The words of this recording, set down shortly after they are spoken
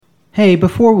Hey,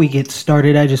 before we get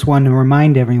started, I just want to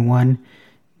remind everyone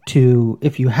to,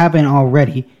 if you haven't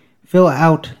already, fill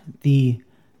out the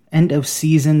end of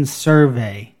season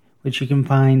survey, which you can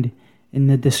find in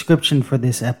the description for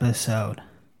this episode.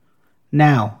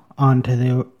 Now, on to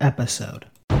the episode.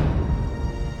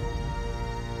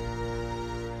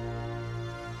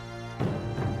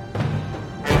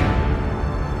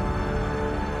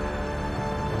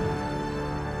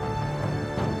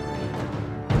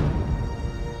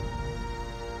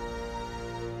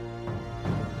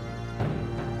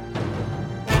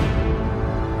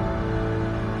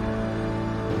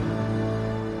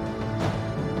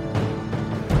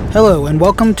 Hello, and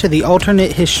welcome to the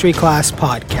Alternate History Class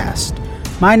podcast.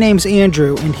 My name's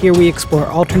Andrew, and here we explore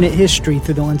alternate history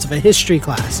through the lens of a history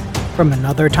class from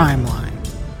another timeline.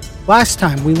 Last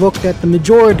time, we looked at the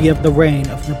majority of the reign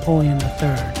of Napoleon III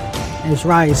and his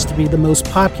rise to be the most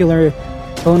popular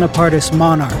Bonapartist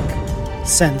monarch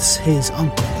since his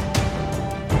uncle.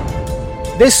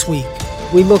 This week,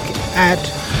 we look at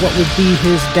what would be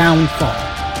his downfall,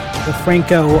 the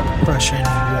Franco-Prussian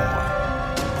War.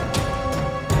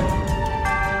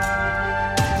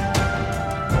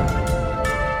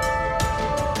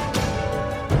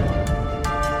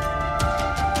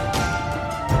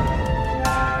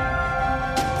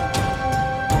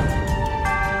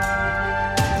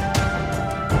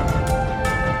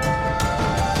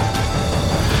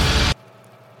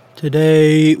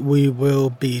 Today we will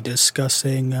be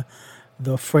discussing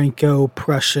the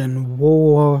Franco-Prussian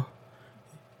War.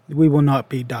 We will not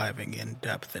be diving in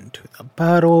depth into the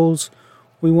battles.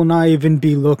 We will not even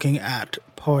be looking at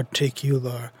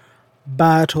particular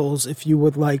battles. If you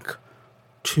would like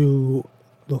to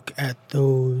look at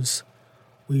those,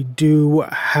 we do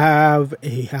have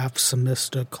a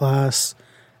half-semester class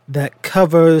that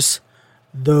covers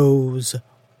those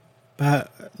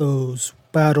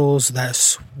battles that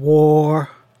swore,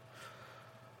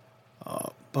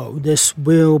 but this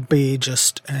will be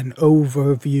just an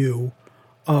overview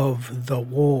of the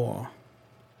war.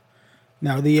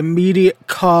 Now, the immediate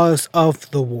cause of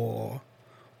the war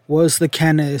was the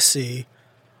candidacy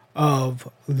of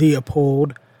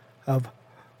Leopold of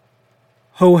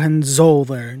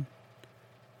Hohenzollern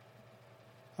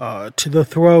to the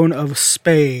throne of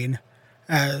Spain,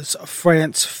 as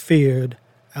France feared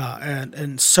an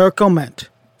encirclement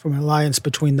from an alliance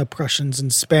between the Prussians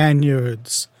and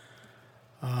Spaniards.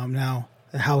 Now,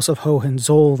 the House of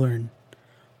Hohenzollern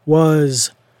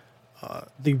was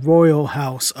the royal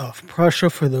house of Prussia,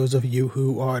 for those of you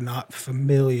who are not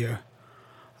familiar.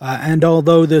 And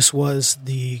although this was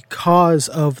the cause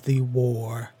of the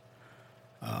war,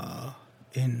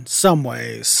 in some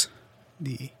ways,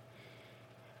 the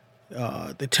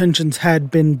tensions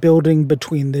had been building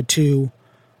between the two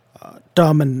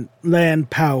dominant land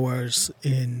powers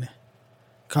in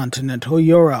continental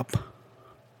Europe.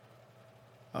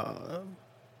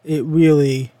 It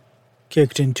really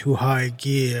kicked into high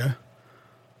gear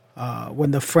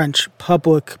when the French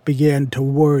public began to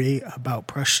worry about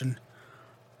Prussian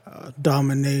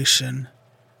domination,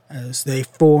 as they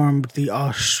formed the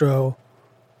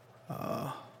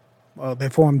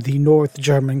North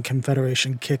German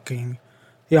Confederation, kicking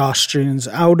the Austrians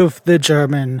out of the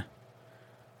German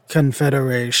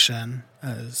Confederation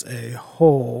as a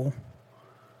whole,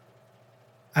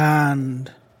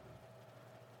 and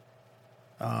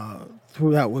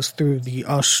through the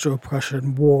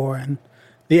Austro-Prussian War and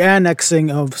the annexing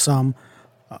of some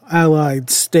allied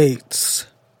states.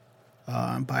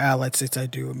 By allied states, I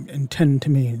do intend to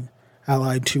mean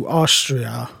allied to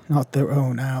Austria, not their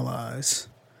own allies.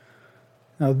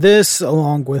 Now, this,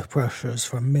 along with pressures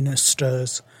from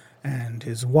ministers and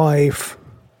his wife,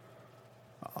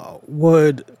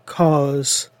 would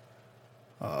cause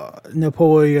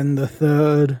Napoleon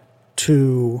III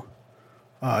to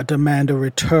demand a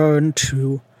return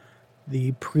to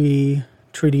the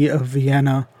pre-Treaty of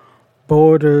Vienna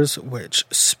borders, which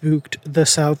spooked the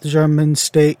South German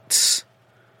states.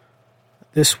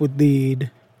 This would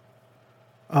lead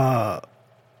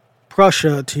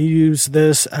Prussia to use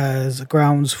this as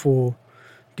grounds for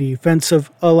defensive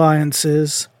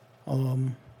alliances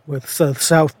with the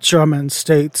South German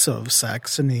states of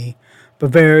Saxony,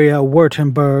 Bavaria,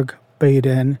 Württemberg,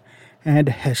 Baden, and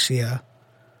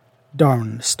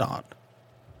Hesse-Darmstadt.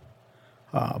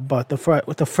 But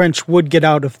what the French would get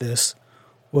out of this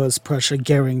was Prussia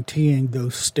guaranteeing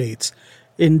those states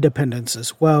independence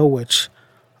as well, which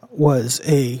was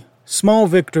a small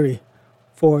victory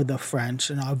for the French,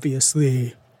 and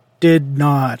obviously did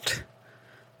not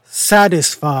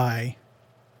satisfy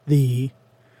the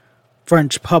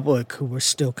French public, who were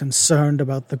still concerned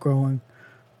about the growing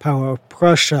power of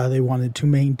Prussia. They wanted to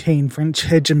maintain French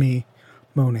hegemony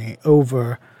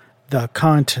over the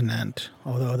continent,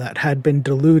 although that had been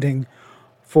diluting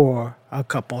for a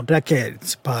couple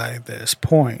decades by this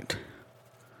point.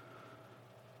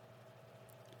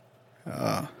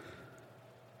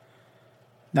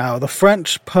 Now, the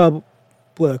French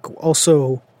public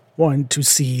also wanted to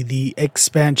see the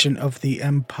expansion of the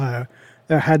empire.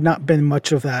 There had not been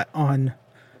much of that on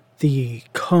the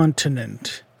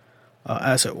continent,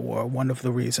 as it were. One of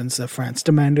the reasons that France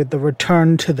demanded the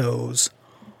return to those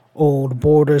old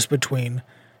borders between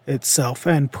itself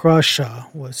and Prussia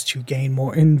was to gain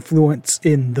more influence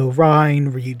in the Rhine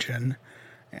region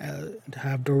and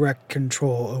have direct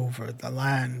control over the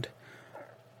land.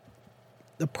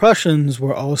 The Prussians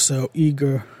were also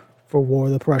eager for war,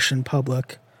 the Prussian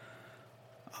public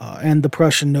and the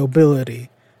Prussian nobility,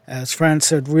 as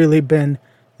France had really been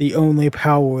the only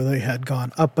power they had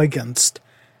gone up against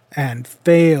and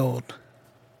failed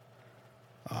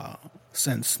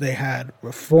since they had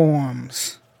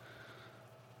reforms.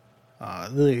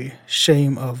 The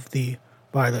shame of the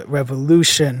Violet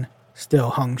Revolution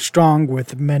still hung strong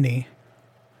with many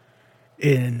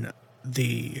in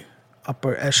the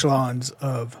upper echelons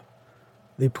of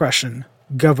the Prussian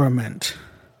government,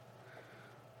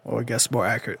 or I guess more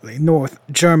accurately, North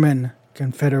German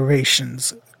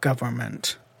Confederation's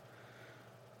government.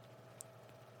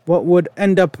 What would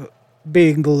end up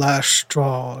being the last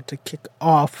straw to kick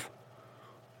off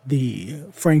the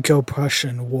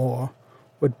Franco-Prussian War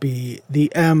would be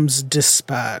the Ems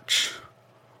Dispatch,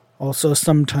 also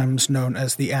sometimes known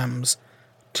as the Ems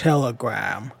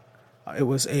Telegram. It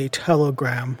was a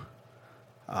telegram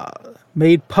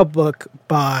made public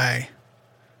by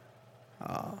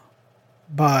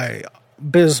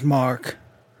Bismarck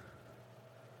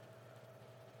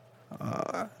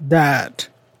that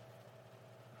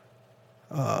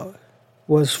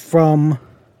was from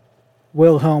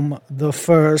Wilhelm I,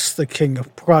 the King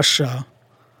of Prussia,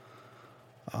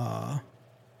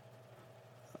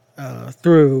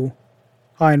 through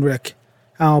Heinrich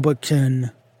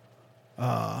Albuquerque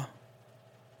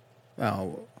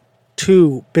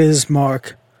to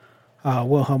Bismarck.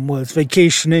 Wilhelm was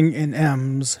vacationing in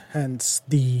Ems, hence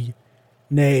the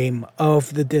name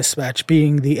of the dispatch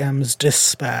being the Ems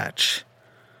Dispatch.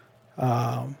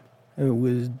 It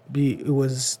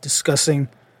was discussing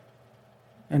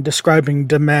and describing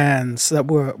demands that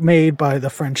were made by the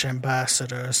French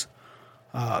ambassadors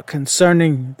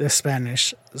concerning the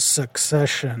Spanish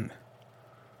succession.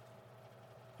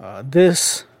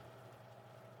 This,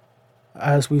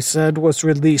 as we said, was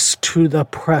released to the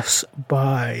press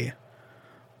by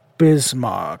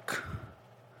Bismarck,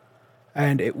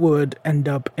 and it would end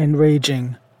up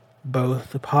enraging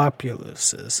both the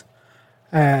populaces,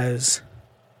 as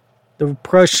the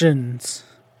Prussians,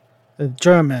 the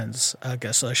Germans, I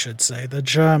guess I should say, the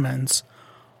Germans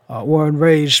were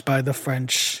enraged by the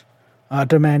French,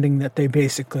 demanding that they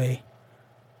basically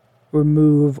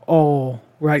remove all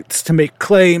rights to make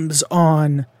claims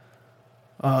on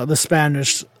the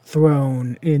Spanish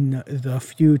throne in the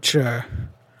future,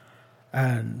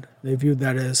 and they viewed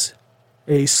that as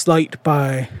a slight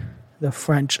by the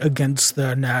French against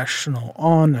their national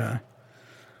honor.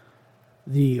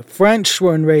 The French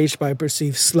were enraged by a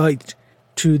perceived slight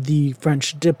to the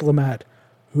French diplomat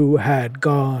who had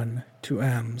gone to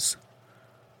Ems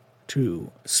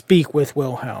to speak with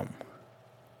Wilhelm.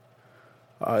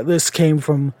 This came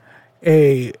from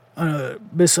a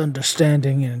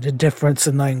misunderstanding and a difference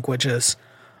in languages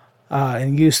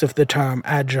and use of the term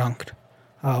adjunct,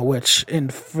 which in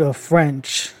the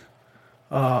French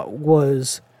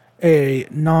was a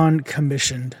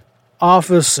non-commissioned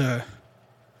officer,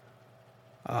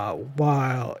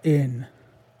 while in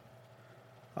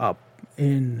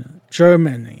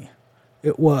Germany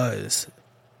it was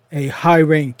a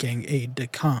high-ranking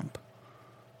aide-de-camp.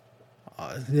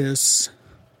 This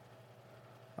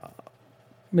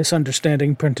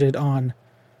misunderstanding printed on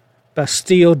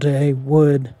Bastille Day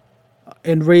would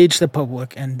enrage the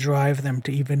public and drive them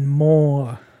to even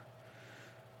more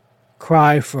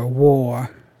cry for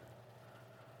war.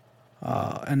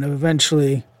 And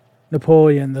eventually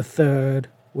Napoleon III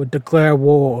would declare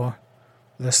war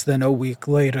less than a week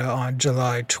later on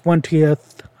July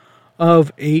 20th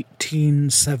of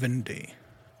 1870.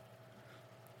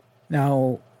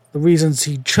 Now, the reasons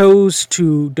he chose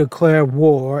to declare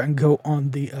war and go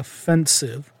on the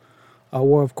offensive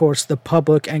were, of course, the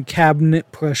public and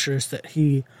cabinet pressures that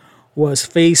he was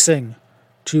facing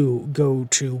to go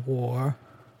to war,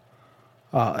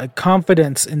 a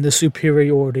confidence in the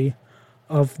superiority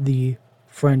of the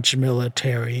French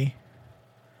military,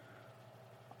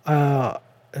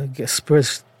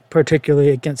 particularly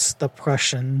against the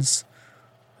Prussians,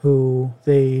 who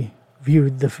they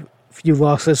viewed the few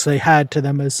losses they had to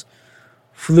them as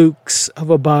flukes of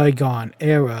a bygone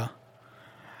era,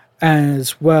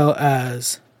 as well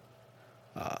as,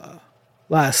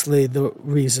 lastly, the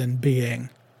reason being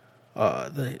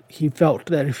that he felt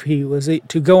that if he was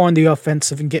to go on the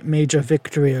offensive and get major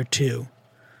victory or two,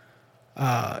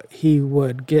 he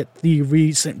would get the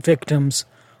recent victims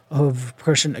of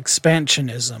Prussian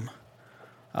expansionism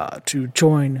to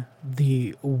join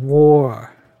the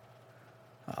war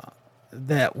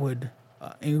that would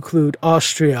include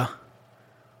Austria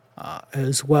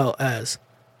as well as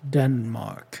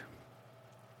Denmark.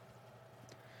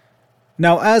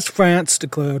 Now, as France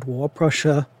declared war,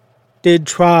 Prussia did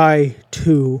try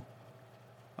to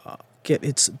get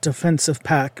its defensive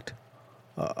pact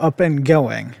up and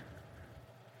going,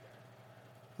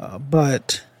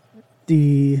 but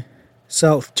the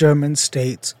South German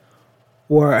states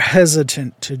were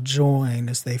hesitant to join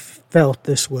as they felt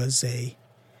this was a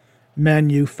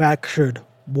manufactured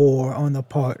war on the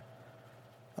part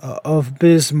of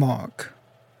Bismarck.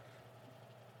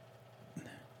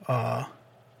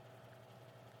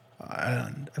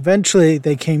 And eventually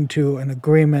they came to an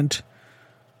agreement,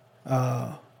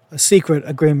 a secret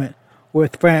agreement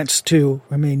with France to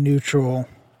remain neutral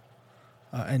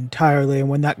entirely. And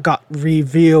when that got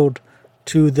revealed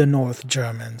to the North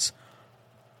Germans,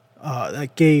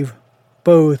 that gave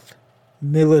both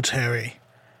military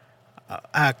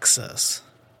access.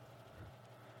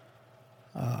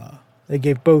 They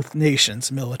gave both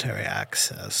nations military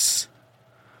access.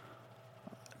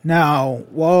 Now,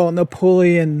 while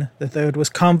Napoleon III was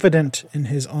confident in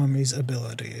his army's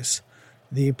abilities,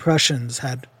 the Prussians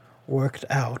had worked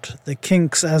out the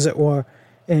kinks, as it were,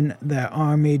 in their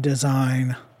army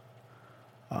design.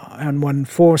 And when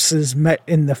forces met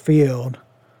in the field,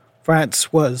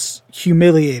 France was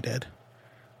humiliated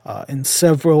in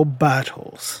several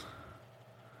battles,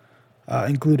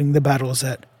 including the battles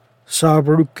at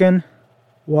Saarbrücken,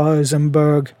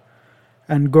 Weisenberg,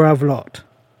 and Gravelotte,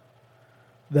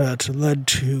 that led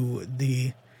to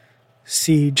the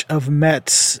siege of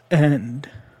Metz and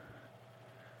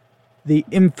the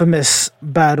infamous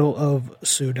Battle of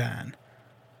Sedan.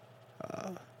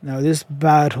 Now, this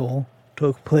battle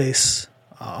took place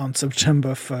on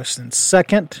September 1st and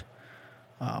 2nd.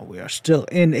 We are still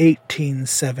in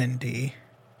 1870.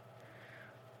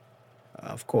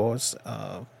 Of course,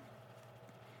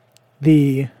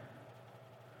 the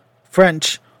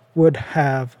French would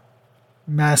have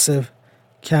massive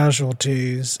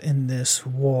casualties in this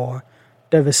war,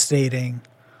 devastating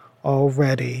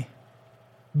already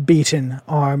beaten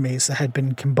armies that had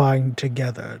been combined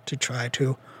together to try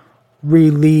to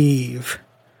relieve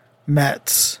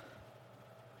Metz.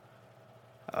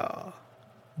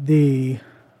 The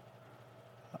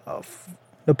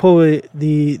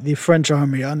French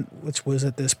army, which was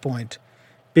at this point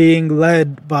being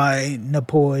led by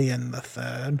Napoleon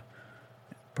III,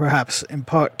 perhaps in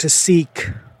part to seek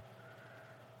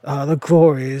the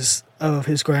glories of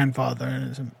his grandfather,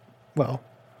 and well,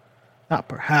 not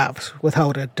perhaps,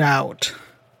 without a doubt,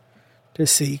 to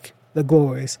seek the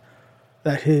glories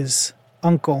that his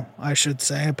uncle, I should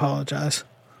say, apologize,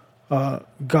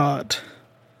 got.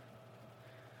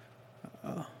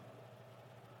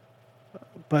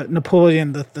 But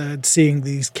Napoleon III, seeing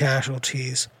these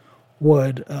casualties,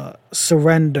 would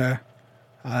surrender,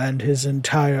 and his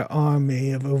entire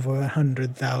army of over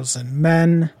 100,000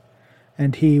 men,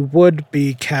 and he would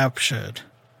be captured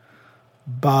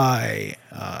by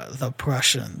the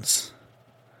Prussians.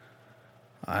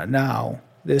 Now,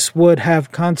 this would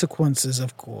have consequences,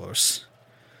 of course.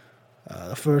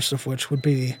 The first of which would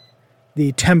be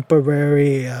the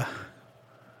temporary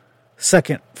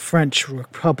Second French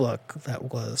Republic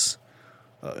that was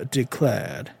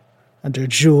declared under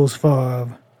Jules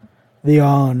Favre,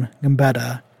 Léon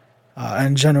Gambetta,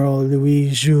 and General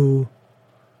Louis-Jules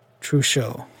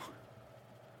Trochu.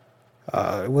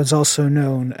 It was also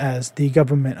known as the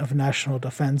Government of National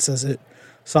Defense, as it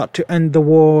sought to end the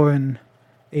war in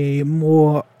a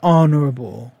more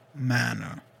honorable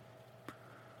manner.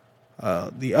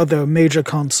 The other major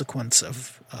consequence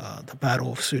of the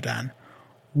Battle of Sedan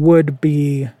would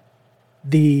be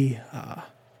the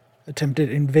attempted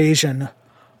invasion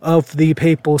of the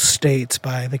Papal States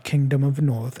by the Kingdom of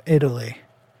North Italy.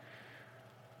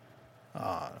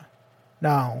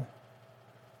 Now,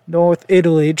 North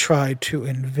Italy tried to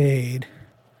invade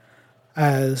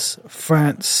as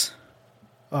France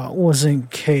was in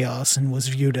chaos and was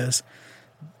viewed as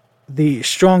the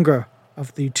stronger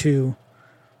of the two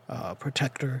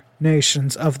protector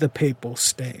nations of the Papal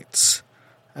States.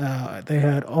 They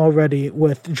had already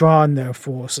withdrawn their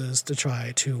forces to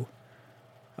try to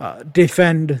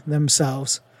defend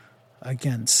themselves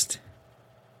against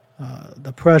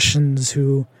the Prussians,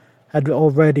 who had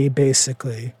already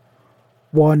basically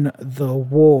won the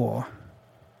war.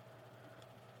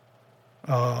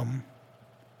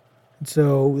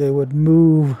 So they would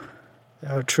move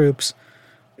our troops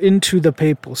into the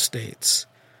Papal States,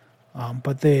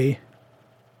 but they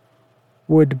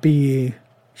would be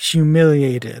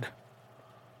humiliated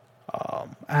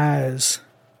as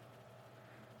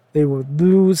they would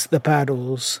lose the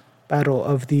Battle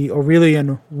of the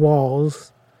Aurelian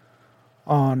Walls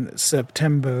on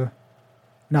September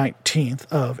 19th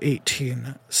of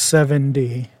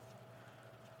 1870,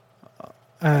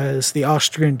 as the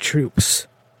Austrian troops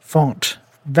fought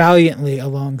valiantly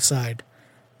alongside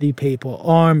the Papal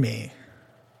army.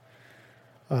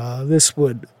 This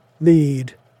would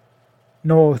lead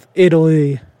North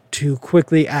Italy to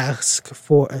quickly ask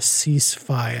for a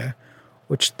ceasefire,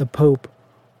 which the Pope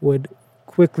would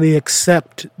quickly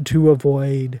accept to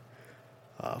avoid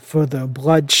further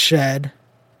bloodshed.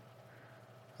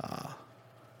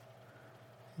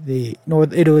 The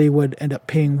North Italy would end up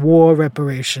paying war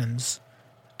reparations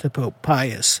to Pope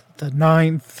Pius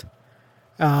IX,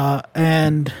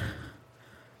 and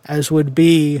as would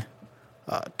be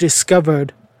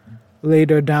discovered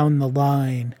later down the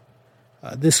line,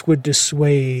 this would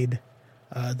dissuade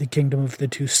the Kingdom of the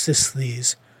Two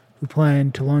Sicilies, who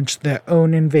planned to launch their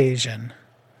own invasion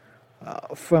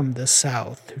from the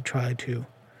south, who tried to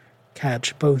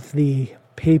catch both the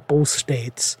Papal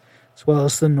States as well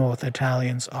as the North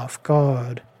Italians off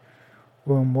guard.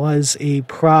 Rome was a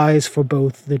prize for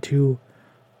both the two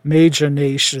major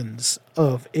nations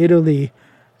of Italy,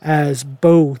 as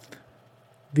both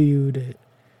viewed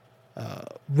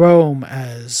Rome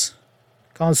as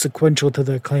consequential to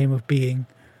their claim of being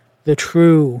the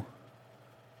true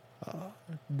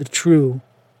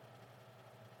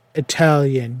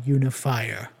Italian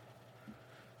unifier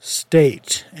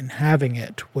state, and having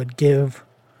it would give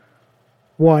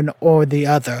one or the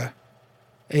other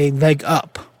a leg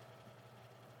up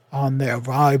on their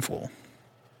rival.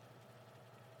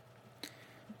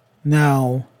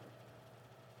 Now,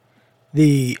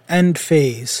 the end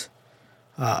phase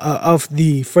of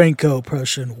the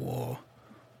Franco-Prussian War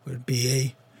would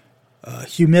be a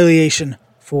humiliation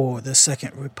for the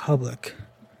Second Republic,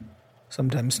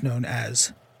 sometimes known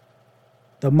as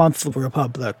the Monthly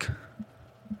Republic,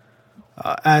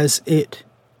 as it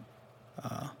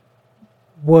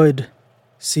would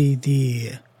see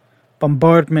the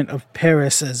bombardment of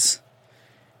Paris as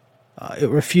it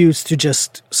refused to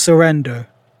just surrender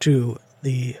to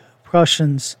the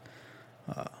Prussians.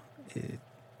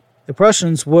 The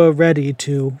Prussians were ready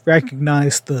to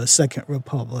recognize the Second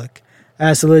Republic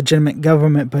as a legitimate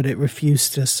government, but it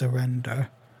refused to surrender.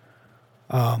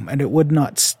 And it would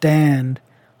not stand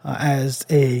as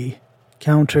a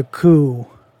counter-coup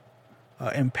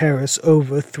in Paris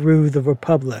overthrew the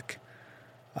Republic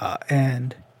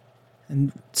and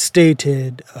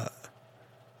stated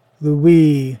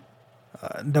Louis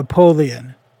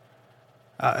Napoleon,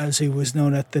 as he was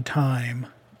known at the time,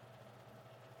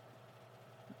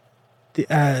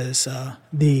 as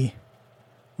the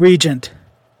regent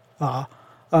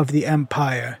of the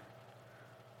empire,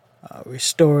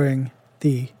 restoring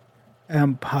the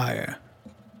empire.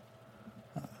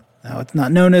 Now, it's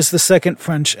not known as the Second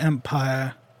French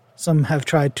Empire. Some have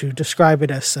tried to describe it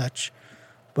as such,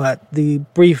 but the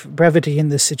brevity in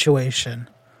this situation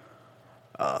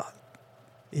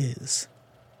is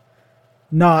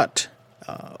not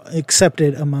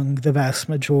accepted among the vast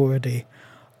majority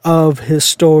of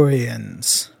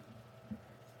historians.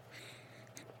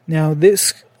 Now,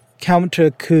 this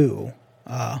counter-coup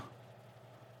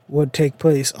would take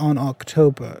place on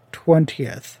October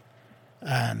 20th,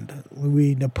 and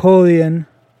Louis Napoleon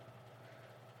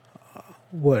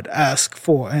would ask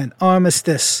for an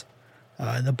armistice.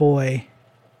 The boy,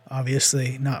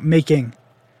 obviously, not making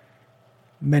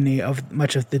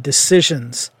much of the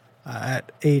decisions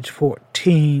at age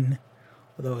 14,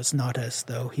 although it's not as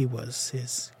though he was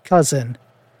his cousin.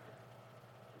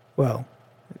 Well,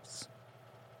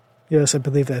 yes, I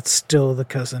believe that's still the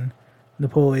cousin,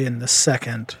 Napoleon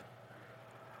II,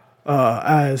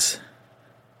 as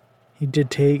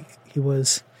he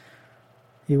was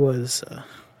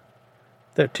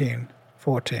 13,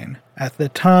 14 at the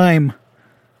time.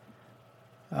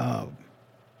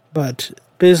 But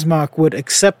Bismarck would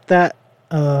accept that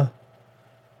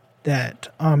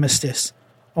armistice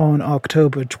on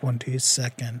October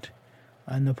 22nd.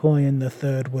 Napoleon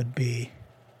III would be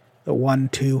the one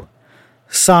to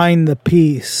sign the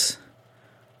peace.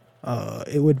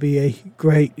 It would be a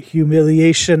great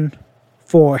humiliation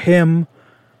for him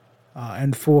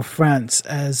and for France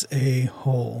as a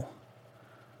whole.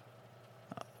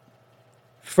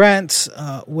 France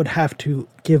would have to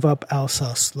give up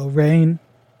Alsace-Lorraine,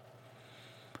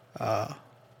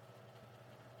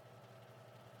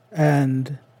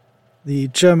 and the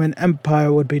German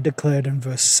Empire would be declared in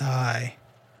Versailles.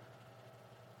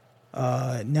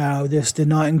 Now, this did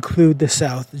not include the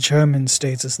South German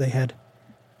states, as they had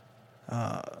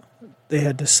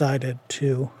decided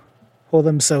to hold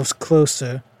themselves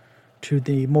closer to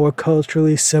the more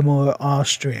culturally similar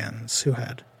Austrians, who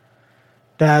had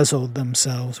dazzled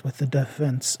themselves with the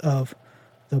defense of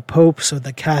the popes of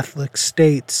the Catholic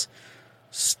states,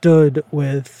 stood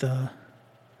with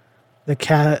the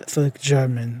Catholic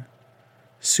German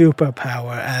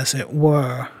superpower, as it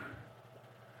were,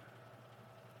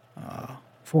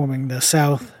 forming the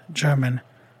South German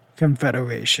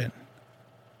Confederation.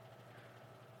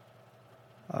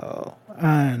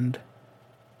 And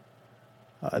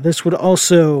this would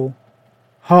also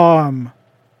harm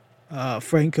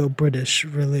Franco-British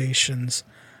relations,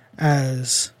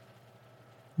 as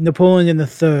Napoleon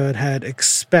III had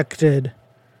expected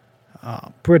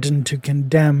Britain to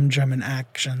condemn German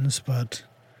actions, but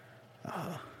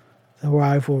the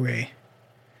rivalry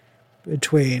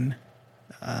between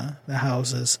the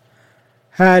houses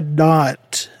had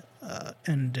not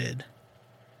ended,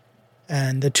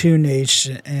 and the two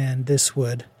nations, and this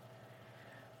would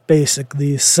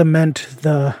basically cement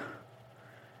the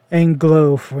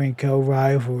Anglo-Franco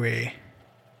rivalry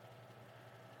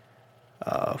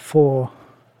for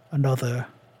another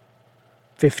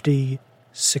 50,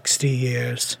 60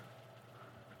 years.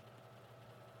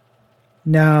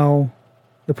 Now,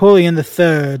 Napoleon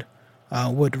III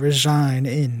would resign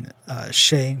in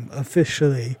shame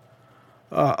officially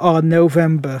on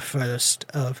November 1st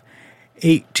of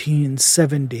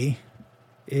 1870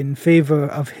 in favor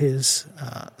of his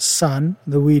son,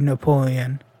 Louis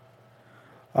Napoleon,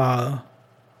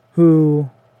 who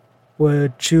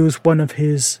would choose one of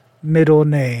his middle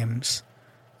names,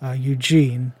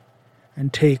 Eugene,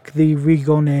 and take the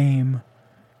regal name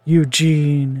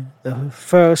Eugene, the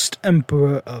first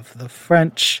emperor of the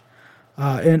French,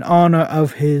 in honor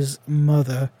of his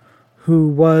mother, who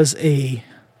was a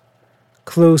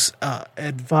close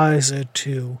advisor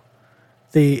to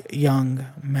the young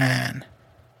man.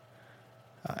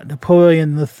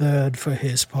 Napoleon III, for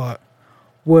his part,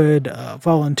 would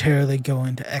voluntarily go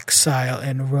into exile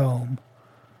in Rome.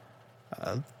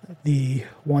 The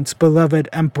once beloved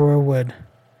emperor would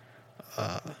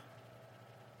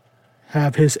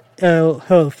have his ill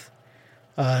health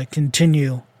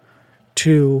continue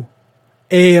to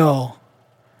ail,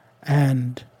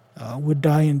 and would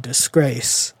die in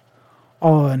disgrace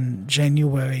on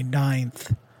January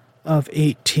 9th of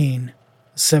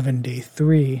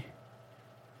 1873.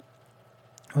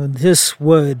 This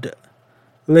would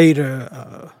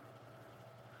later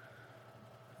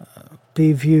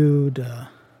be viewed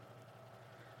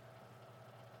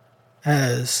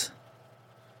as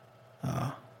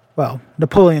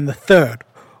Napoleon III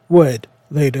would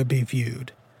later be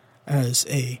viewed as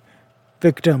a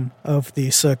victim of the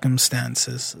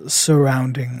circumstances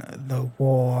surrounding the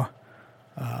war.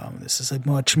 This is a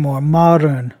much more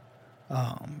modern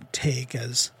take,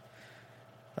 as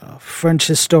French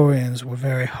historians were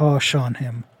very harsh on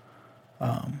him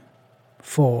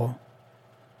for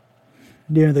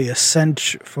nearly a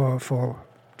century, for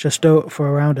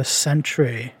around a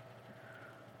century.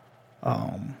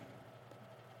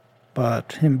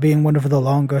 But him being one of the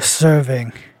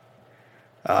longer-serving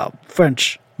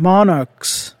French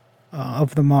monarchs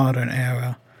of the modern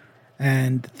era,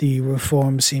 and the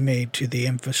reforms he made to the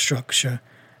infrastructure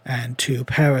and to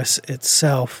Paris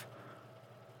itself,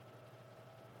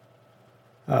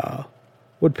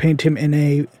 would paint him in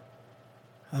a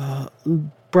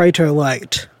brighter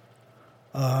light,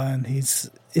 and his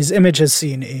image has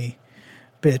seen a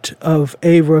bit of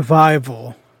a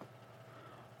revival.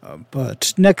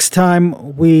 But next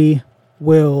time we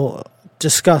will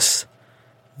discuss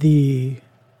the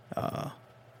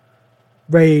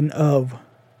reign of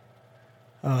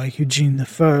Eugene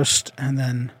I, and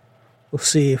then we'll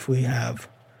see if we have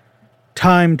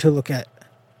time to look at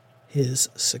his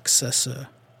successor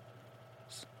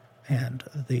and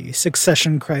the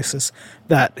succession crisis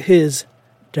that his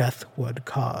death would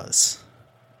cause.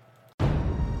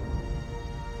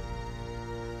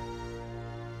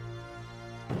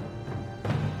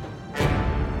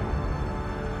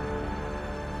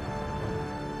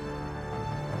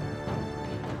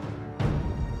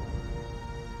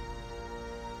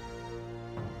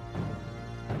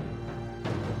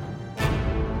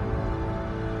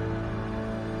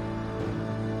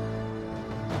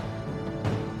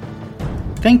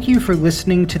 Thank you for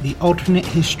listening to the Alternate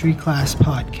History Class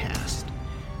podcast.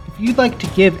 If you'd like to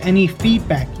give any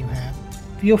feedback you have,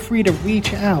 feel free to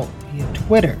reach out via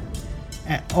Twitter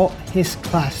at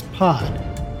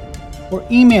althisclasspod or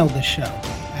email the show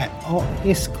at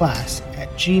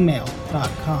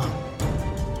althisclass@gmail.com.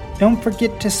 Don't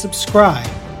forget to subscribe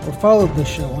or follow the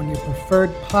show on your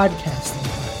preferred podcasting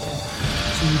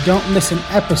platform so you don't miss an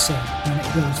episode when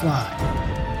it goes live.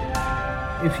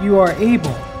 If you are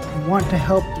able and want to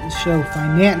help the show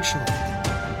financially,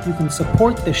 you can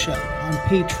support the show on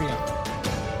Patreon.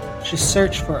 Just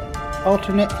search for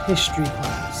Alternate History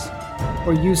Class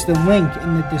or use the link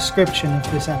in the description of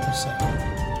this episode.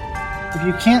 If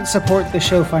you can't support the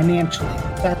show financially,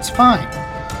 that's fine.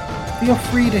 Feel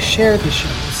free to share the show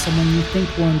with someone you think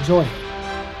will enjoy it.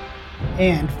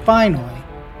 And finally,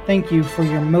 thank you for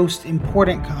your most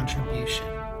important contribution,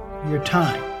 your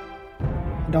time.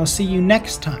 And I'll see you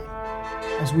next time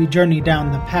as we journey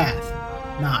down the path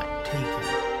not taken.